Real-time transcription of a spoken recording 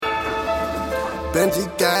Benji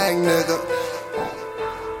gang, nigga.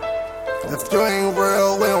 If you ain't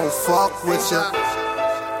real, we don't fuck with ya.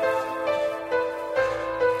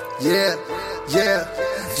 Yeah, yeah,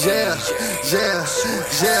 yeah, yeah,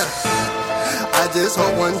 yeah. I just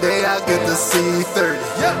hope one day I get to see 30.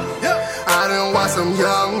 I done watch some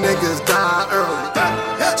young niggas die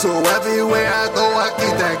early. So everywhere I go, I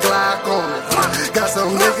keep that Glock on me. Got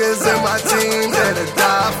some niggas in my team that'll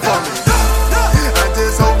die for me. I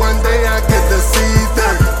just hope one day I get to see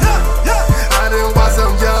 30. I done watch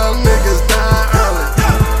some young niggas die early.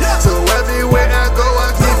 So everywhere I go, I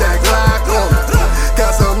keep that Glock on me.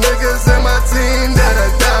 Got some niggas in my team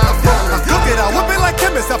that'll die for me. Look it, I whip it like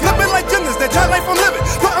chemists, I flip it like gymnasts. That try life I'm living.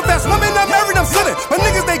 Putting fast women, I'm married, I'm sinning. My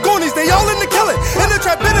niggas, they goonies, they all in the killing. In the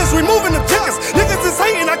trap business, we moving them chickens. Niggas is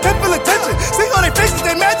hating, I can't feel attention. See all they faces,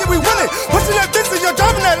 they mad that we winning. Pushing that distance, you're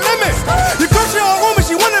driving that limit. Your girl, she all woman,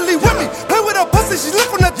 she wanna leave with me. Play with her pussy, she lift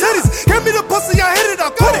from the titties. Give me the pussy, I hit it, I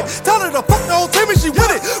quit it. Tell her to fuck the whole team and she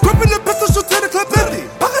with it. Gripping the pistol, shoot to the clip empty.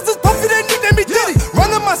 Pockets is puffy, they need me diddy.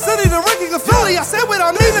 Running my city, the ranking of Philly. I said what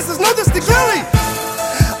I mean, this is no just to Kelly.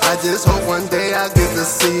 I just hope one day I get to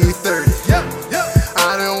see 30.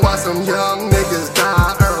 I done watch some young niggas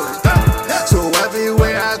die early. So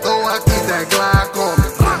everywhere I go, I keep that Glock on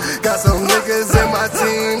me. Got some niggas in my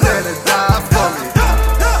team that'll die for me.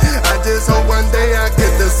 I just hope one day I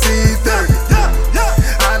get to see 30.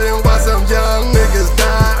 I done watch some young niggas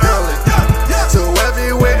die early. So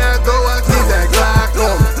everywhere I go, I keep that Glock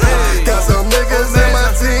on me. Got some niggas in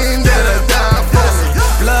my team that'll die for me.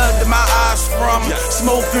 Blood to my eyes from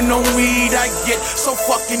smoking on weed. I get so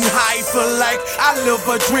fucking high, feel like I live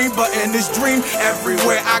a dream. But in this dream,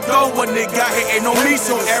 everywhere I go, a nigga hating on me.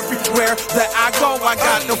 So everywhere that I go, I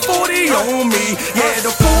got the 40 on me. Yeah,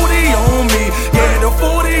 the 40 on me. Yeah, the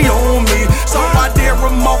 40 on me. So I dare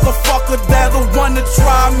a motherfucker that'll wanna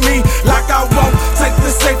try me. Like I won't take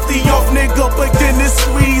the safety off, nigga, begin to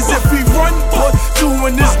squeeze. If we run, put two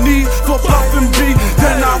in his knees for puffin' B.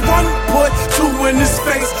 Then I run, put two in his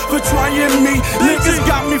face for trying me. Niggas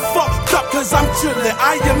got me fucked up cause I'm chillin'.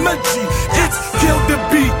 I am a G. It's kill to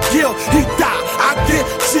be killed. He die, I get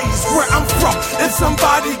cheese. Where I'm from, if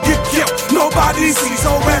somebody get killed, nobody sees.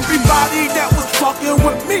 So everybody that was fucking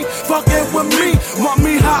with me, want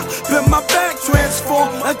me hot, then my back transform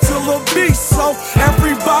until a beast. So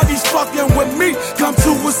everybody's fucking with me, come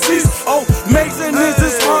to a cease. Oh, amazing is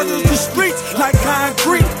as hard as the streets, like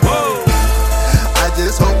concrete. Whoa. I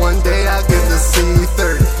just hope one day I get to see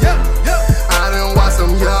 30. I done watch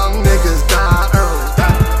some young niggas die early.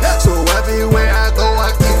 So everywhere I go,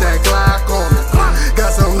 I keep that Glock on me.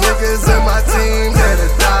 Got some niggas in my team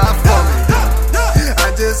that'll die for me.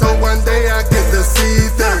 I just hope one day I get to see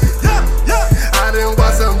 30. I done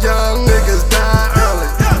watch some young niggas die early.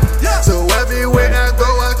 So everywhere I go,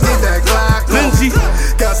 I keep that Glock on me.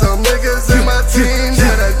 Got some niggas in my team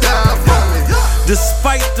that'll die for me.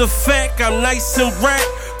 Despite the fact I'm nice and rap,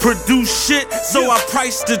 produce shit, so I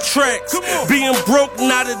price the tracks. Being broke,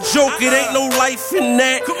 not a joke, it ain't no life in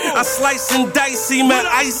that. I slice and dice him at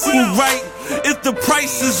icing right, if the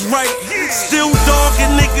price is right. Still dog a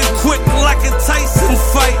nigga quick like a Tyson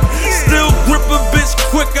fight. Still grip a bitch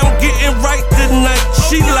quick, I'm getting right tonight.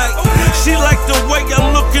 She like the way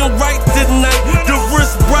I'm looking right tonight. The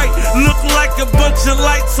wrist bright, look like a bunch of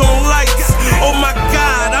lights on lights. Oh my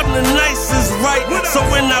God, I'm the nicest, right? So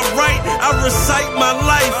when I write, I recite my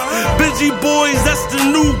life. Benji boys, that's the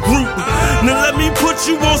new group. Now let me put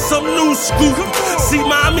you on some new scoop. See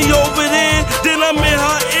mommy over there, then I'm in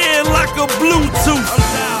her ear like a Bluetooth.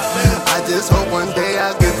 I just hope one day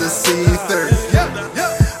I get to see 30.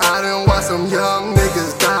 I done watch some young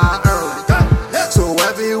niggas die early. So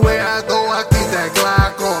everywhere I go, I keep that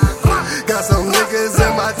Glock on me. Got some niggas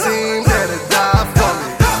in my team